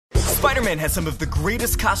Spider-Man has some of the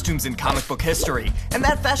greatest costumes in comic book history, and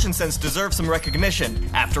that fashion sense deserves some recognition.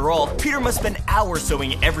 After all, Peter must spend hours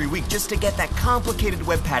sewing every week just to get that complicated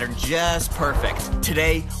web pattern just perfect.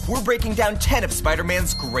 Today, we're breaking down 10 of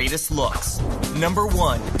Spider-Man's greatest looks. Number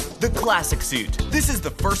 1. The classic suit. This is the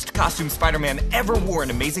first costume Spider-Man ever wore in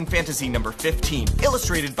Amazing Fantasy number 15,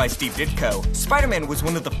 illustrated by Steve Ditko. Spider-Man was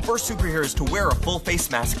one of the first superheroes to wear a full face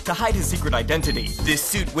mask to hide his secret identity. This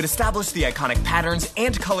suit would establish the iconic patterns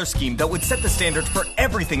and color scheme that would set the standard for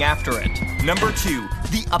everything after it. Number 2.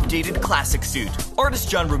 The updated classic suit. Artist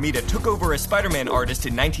John Romita took over as Spider-Man artist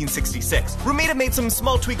in 1966. Romita made some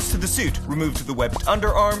small tweaks to the suit, removed the webbed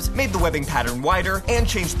underarms, made the webbing pattern wider, and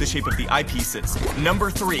changed the shape of the eyepieces. Number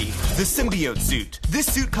 3. The symbiote suit. This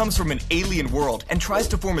suit comes from an alien world and tries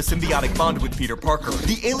to form a symbiotic bond with Peter Parker.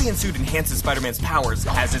 The alien suit enhances Spider-Man's powers,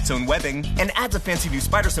 has its own webbing, and adds a fancy new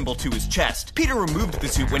spider symbol to his chest. Peter removed the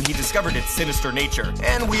suit when he discovered its sinister nature,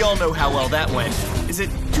 and we all know how well that went. Is it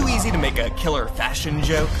too easy to make a killer fashion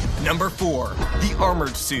joke? Number 4. The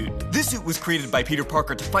armored suit. This suit was created by Peter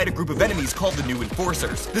Parker to fight a group of enemies called the New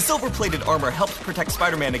Enforcers. The silver-plated armor helped protect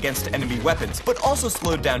Spider-Man against enemy weapons, but also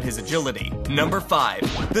slowed down his agility. Number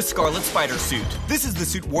 5. The Scarlet Spider suit. This is the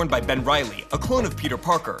suit worn by Ben Reilly, a clone of Peter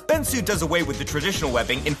Parker. Ben's suit does away with the traditional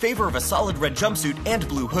webbing in favor of a solid red jumpsuit and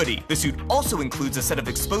blue hoodie. The suit also includes a set of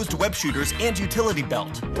exposed web shooters and utility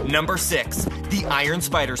belt. Number 6. The Iron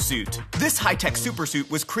Spider suit. This high-tech super suit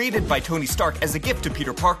was created by Tony Stark as a gift to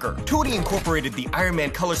Peter Parker. Tony incorporated the Iron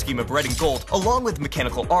Man color scheme of red and gold, along with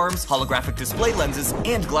mechanical arms, holographic display lenses,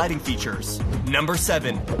 and gliding features. Number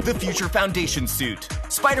 7. The Future Foundation suit.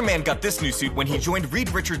 Spider-Man got this new suit when he joined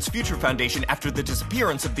Reed Richards' Future Foundation after the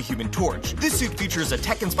disappearance of the Human Torch. This suit features a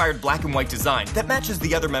tech-inspired black and white design that matches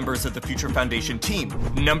the other members of the Future Foundation team.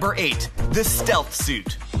 Number 8. The Stealth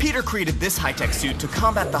suit. Peter created this high-tech suit to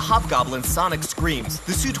combat the Hobgoblin's sonic screams.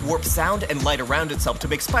 The suit warps sound and light around itself to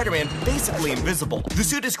make Spider-Man basically invisible. The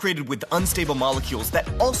suit is created with unstable molecules that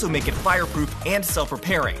also make it fireproof and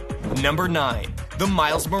self-repairing. Number 9. The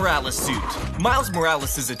Miles Morales suit. Miles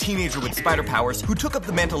Morales is a teenager with spider powers who took up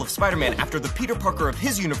the mantle of Spider-Man after the Peter Parker of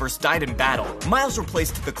his universe died in battle. Miles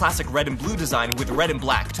replaced the classic red and blue design with red and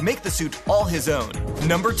black to make the suit all his own.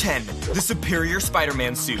 Number 10. The Superior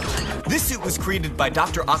Spider-Man suit. This suit was created by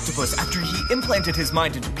Dr. Octopus after he implanted his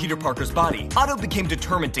mind into Peter Parker's body. Otto became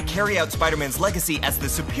determined to carry out Spider-Man's legacy as the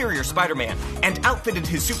Superior Spider-Man, and outfitted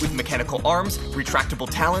his suit with mechanical arms, retractable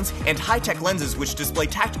talons, and high-tech lenses which display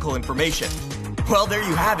tactical information. Well, there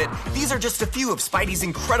you have it. These are just a few of Spidey's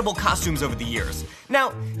incredible costumes over the years.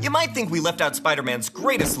 Now, you might think we left out Spider-Man's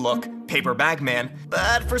greatest look, Paper Bag Man,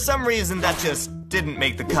 but for some reason that just didn't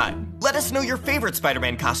make the cut. Let us know your favorite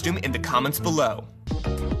Spider-Man costume in the comments below.